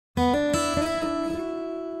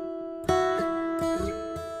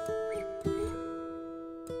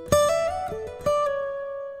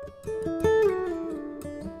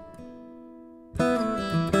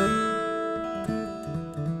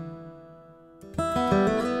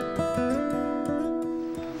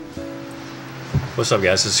What's up,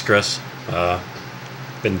 guys? This is Chris.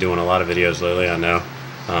 Been doing a lot of videos lately, I know.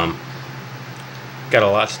 Got a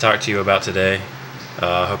lot to talk to you about today.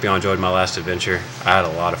 Hope you all enjoyed my last adventure. I had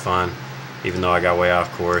a lot of fun, even though I got way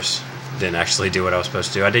off course. Didn't actually do what I was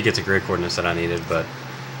supposed to do. I did get the grid coordinates that I needed, but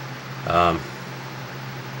I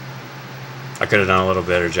could have done a little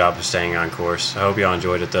better job of staying on course. I hope y'all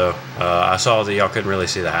enjoyed it, though. I saw that y'all couldn't really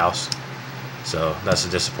see the house, so that's a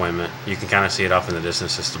disappointment. You can kind of see it off in the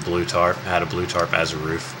distance. It's the blue tarp. I had a blue tarp as a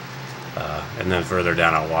roof. And then further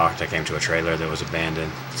down I walked, I came to a trailer that was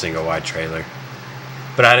abandoned, single wide trailer.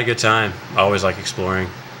 But I had a good time. I always like exploring.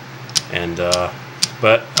 And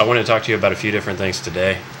but I wanted to talk to you about a few different things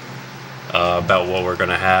today, about what we're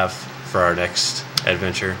going to have for our next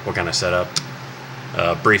adventure, what kind of setup.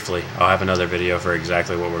 Briefly, I'll have another video for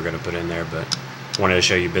exactly what we're going to put in there, but I wanted to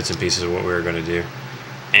show you bits and pieces of what we were going to do.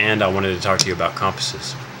 And I wanted to talk to you about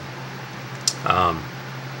compasses.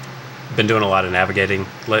 Been doing a lot of navigating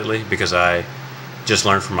lately because I just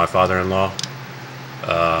learned from my father-in-law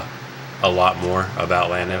a lot more about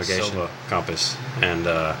land navigation. Compass, and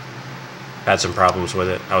had some problems with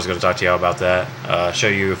it. I was going to talk to y'all about that, show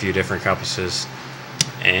you a few different compasses,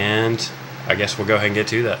 and I guess we'll go ahead and get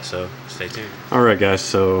to that, so stay tuned. Alright guys,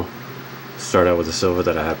 so start out with the Silva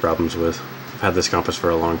that I had problems with. I've had this compass for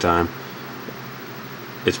a long time.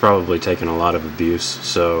 It's probably taken a lot of abuse,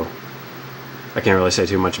 so I can't really say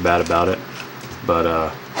too much bad about it,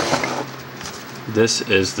 but this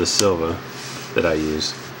is the Silva that I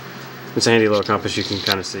use. It's a handy little compass. You can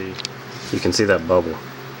kind of see, you can see that bubble.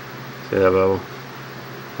 See that bubble?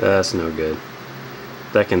 That's no good.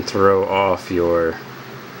 That can throw off your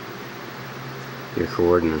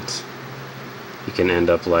coordinates. You can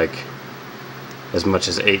end up like as much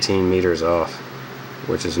as 18 meters off,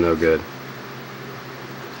 which is no good.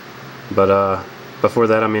 But before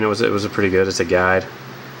that, I mean, it was a pretty good. It's a guide,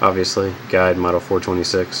 obviously, guide model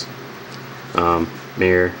 426.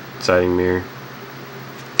 Mirror, sighting mirror.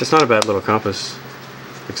 It's not a bad little compass,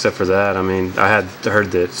 except for that. I mean, I had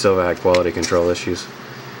heard that Silva had quality control issues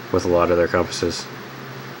with a lot of their compasses,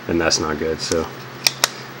 and that's not good. So,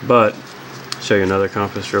 but show you another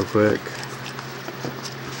compass real quick.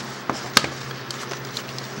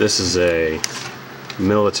 This is a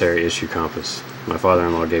military issue compass. My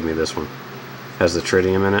father-in-law gave me this one. Has the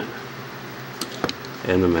tritium in it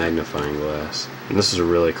and the magnifying glass. And this is a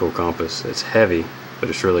really cool compass. It's heavy, but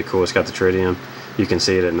it's really cool. It's got the tritium. You can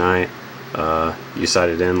see it at night. You sight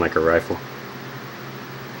it in like a rifle.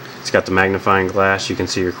 It's got the magnifying glass. You can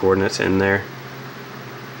see your coordinates in there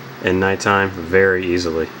in nighttime very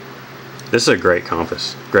easily. This is a great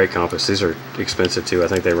compass. Great compass. These are expensive too. I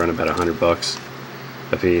think they run about $100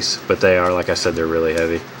 a piece, but they are, like I said, they're really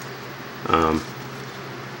heavy.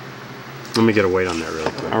 Let me get a weight on that really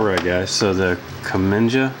quick. Alright guys, so the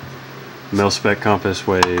Kamenja mil-spec compass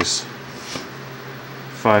weighs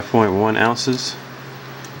 5.1 ounces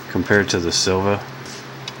compared to the Silva.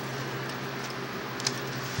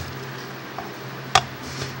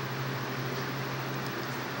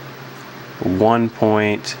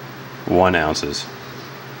 .1 ounces.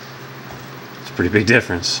 It's a pretty big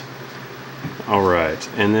difference. Alright,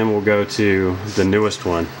 and then we'll go to the newest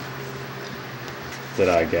one that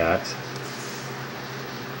I got.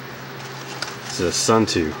 It's a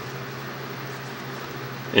Sun2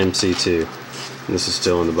 MC2. And this is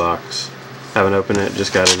still in the box. Haven't opened it,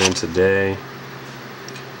 just got it in today.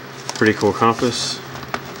 Pretty cool compass.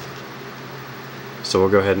 So we'll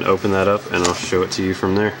go ahead and open that up and I'll show it to you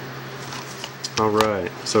from there.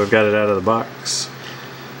 Alright, so we've got it out of the box.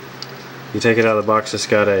 You take it out of the box, it's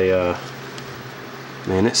got a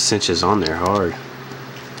man, it cinches on there hard.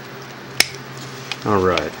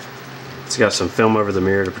 Alright, it's got some film over the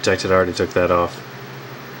mirror to protect it. I already took that off.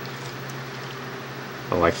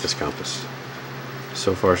 I like this compass.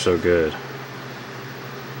 So far so good.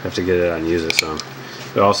 Have to get it out and use it some.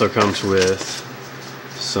 It also comes with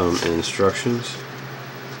some instructions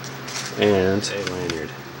and a lanyard.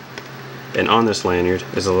 And on this lanyard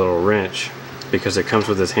is a little wrench, because it comes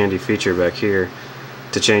with this handy feature back here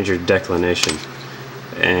to change your declination.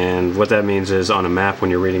 And what that means is, on a map, when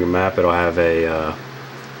you're reading a map, it'll have a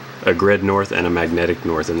grid north and a magnetic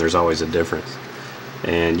north, and there's always a difference.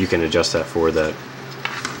 And you can adjust that for that.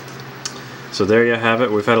 So there you have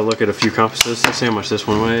it. We've had a look at a few compasses. Let's see how much this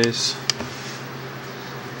one weighs.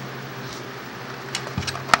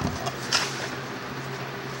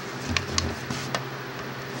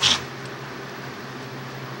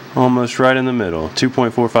 Almost right in the middle,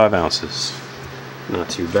 2.45 ounces. Not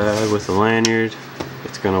too bad with the lanyard.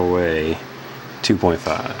 It's gonna weigh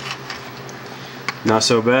 2.5. Not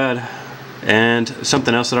so bad. And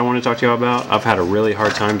something else that I want to talk to you about, I've had a really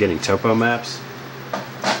hard time getting Topo Maps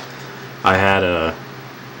I had a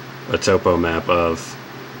topo map of.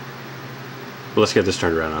 Let's get this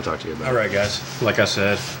turned around and I'll talk to you about it. Alright guys, like I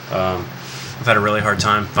said, I've had a really hard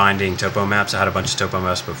time finding topo maps. I had a bunch of topo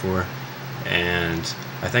maps before, and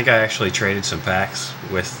I think I actually traded some packs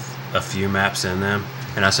with a few maps in them,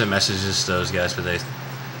 and I sent messages to those guys, but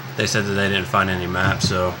they said that they didn't find any maps,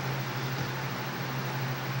 so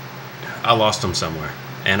I lost them somewhere.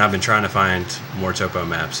 And I've been trying to find more topo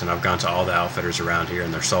maps, and I've gone to all the outfitters around here,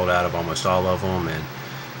 and they're sold out of almost all of them, and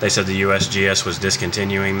they said the USGS was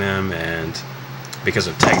discontinuing them, and because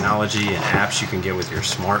of technology and apps you can get with your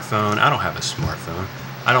smartphone. I don't have a smartphone.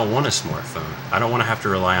 I don't want a smartphone. I don't want to have to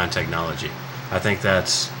rely on technology. I think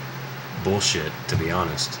that's bullshit, to be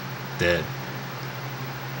honest, that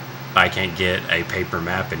I can't get a paper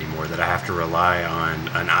map anymore, that I have to rely on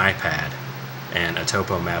an iPad and a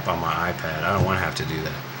topo map on my iPad. I don't want to have to do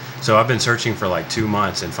that. So I've been searching for like 2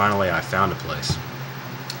 months, and finally I found a place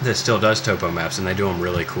that still does topo maps, and they do them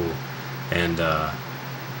really cool. And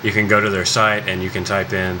you can go to their site and you can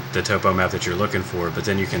type in the topo map that you're looking for, but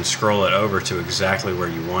then you can scroll it over to exactly where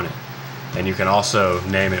you want it. And you can also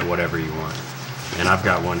name it whatever you want. And I've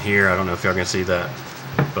got one here. I don't know if y'all can see that,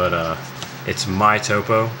 but it's My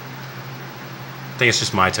Topo. I think it's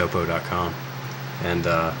just mytopo.com.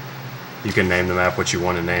 And you can name the map what you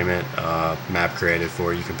want to name it. Map created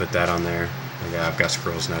for, you can put that on there. I've got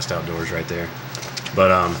Squirrel's Nest Outdoors right there.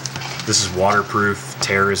 But this is waterproof,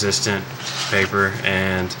 tear resistant paper,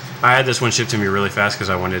 and I had this one shipped to me really fast because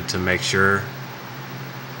I wanted to make sure.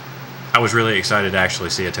 I was really excited to actually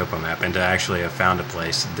see a topo map and to actually have found a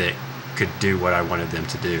place that could do what I wanted them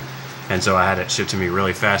to do. And so I had it shipped to me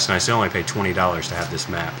really fast, and I still only paid $20 to have this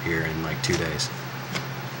map here in like 2 days.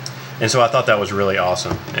 And so I thought that was really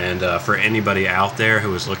awesome. And for anybody out there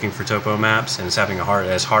who is looking for topo maps and is having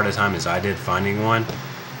as hard a time as I did finding one,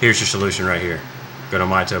 here's your solution right here. Go to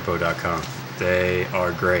mytopo.com. They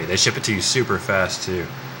are great. They ship it to you super fast too.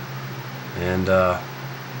 And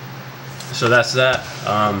so that's that.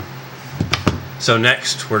 So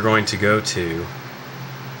next we're going to go to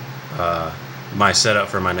my setup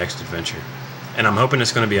for my next adventure. And I'm hoping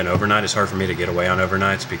it's going to be an overnight. It's hard for me to get away on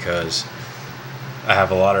overnights because I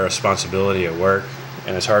have a lot of responsibility at work,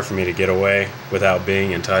 and it's hard for me to get away without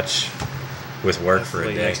being in touch with work for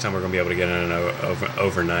a day. Next time we're going to be able to get in an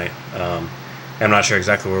overnight. I'm not sure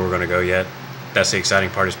exactly where we're going to go yet. That's the exciting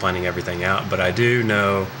part, is planning everything out. But I do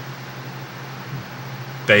know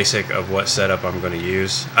basic of what setup I'm going to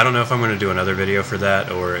use. I don't know if I'm going to do another video for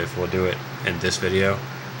that or if we'll do it in this video.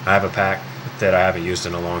 I have a pack that I haven't used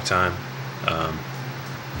in a long time.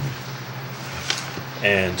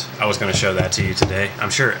 And I was going to show that to you today. I'm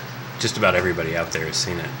sure just about everybody out there has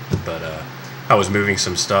seen it. But I was moving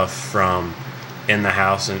some stuff from in the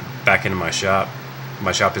house and back into my shop.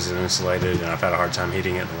 My shop isn't insulated, and I've had a hard time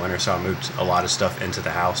heating it in the winter, so I moved a lot of stuff into the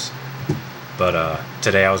house. But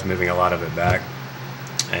today I was moving a lot of it back,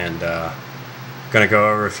 and going to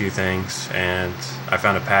go over a few things. And I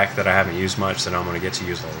found a pack that I haven't used much that I'm going to get to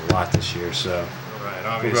use a lot this year. So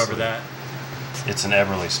we'll go over that. It's an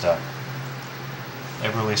Everly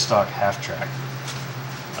stock half track.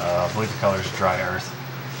 I believe the color is Dry Earth.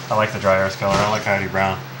 I like the Dry Earth color. I like Coyote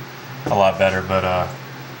Brown a lot better, but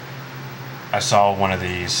I saw one of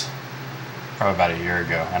these probably about a year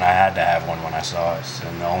ago, and I had to have one when I saw it,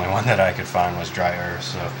 and the only one that I could find was Dry Earth,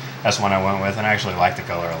 so that's one I went with, and I actually like the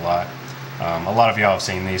color a lot. A lot of y'all have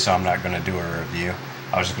seen these, so I'm not going to do a review.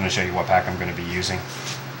 I was just going to show you what pack I'm going to be using.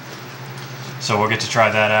 So we'll get to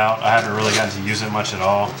try that out. I haven't really gotten to use it much at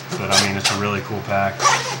all, but I mean, it's a really cool pack,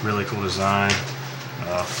 really cool design.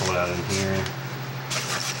 Pull it out in here.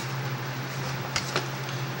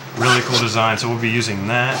 Really cool design, so we'll be using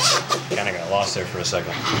that. Kind of got lost there for a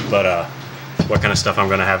second. But what kind of stuff I'm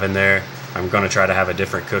going to have in there. I'm going to try to have a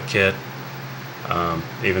different cook kit.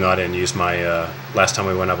 Even though I didn't use my, last time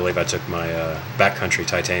we went, I believe I took my Backcountry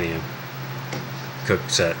Titanium cook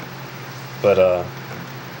set. But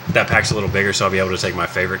that pack's a little bigger, so I'll be able to take my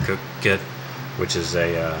favorite cook kit, which is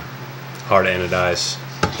a hard anodized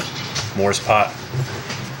Morse pot.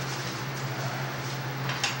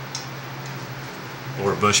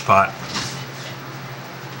 Or a bush pot.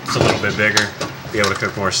 It's a little bit bigger, be able to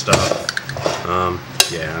cook more stuff.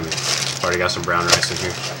 Yeah, I mean, I've already got some brown rice in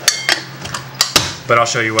here. But I'll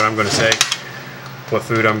show you what I'm going to take, what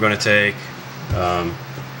food I'm going to take,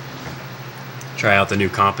 try out the new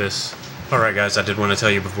compass. Alright guys, I did want to tell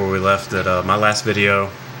you before we left that my last video,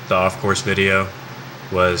 the off-course video,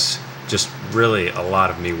 was just really a lot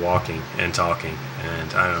of me walking and talking.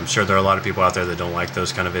 And I'm sure there are a lot of people out there that don't like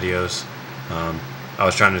those kind of videos. I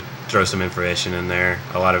was trying to throw some information in there.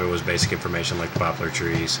 A lot of it was basic information like poplar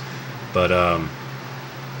trees. But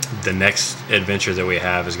the next adventure that we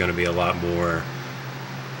have is going to be a lot more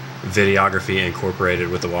videography incorporated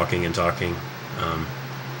with the walking and talking.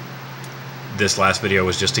 This last video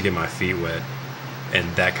was just to get my feet wet and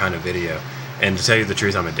that kind of video. And to tell you the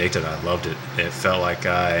truth, I'm addicted. I loved it. It felt like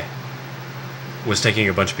I was taking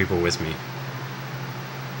a bunch of people with me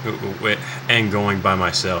and going by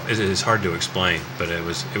myself. It's hard to explain, but it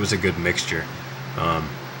was a good mixture.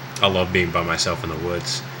 I love being by myself in the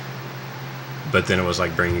woods, but then it was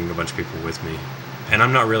like bringing a bunch of people with me. And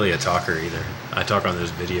I'm not really a talker either. I talk on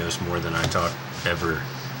those videos more than I talk ever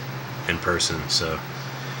in person. So,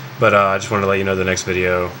 but I just wanted to let you know the next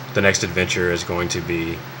video, the next adventure is going to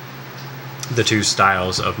be the two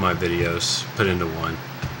styles of my videos put into one.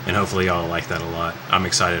 And hopefully y'all like that a lot. I'm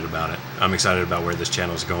excited about it. I'm excited about where this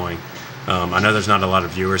channel is going. I know there's not a lot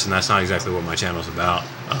of viewers, and that's not exactly what my channel is about.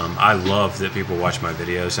 I love that people watch my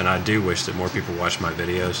videos, and I do wish that more people watch my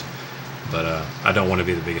videos, but I don't want to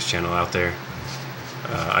be the biggest channel out there.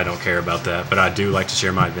 I don't care about that, but I do like to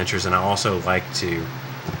share my adventures, and I also like to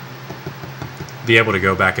be able to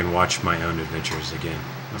go back and watch my own adventures again.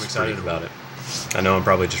 I'm excited about it. I know I'm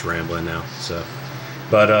probably just rambling now, so.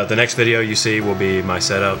 But the next video you see will be my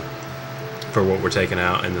setup for what we're taking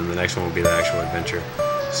out, and then the next one will be the actual adventure.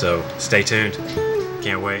 So stay tuned.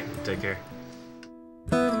 Can't wait. Take care.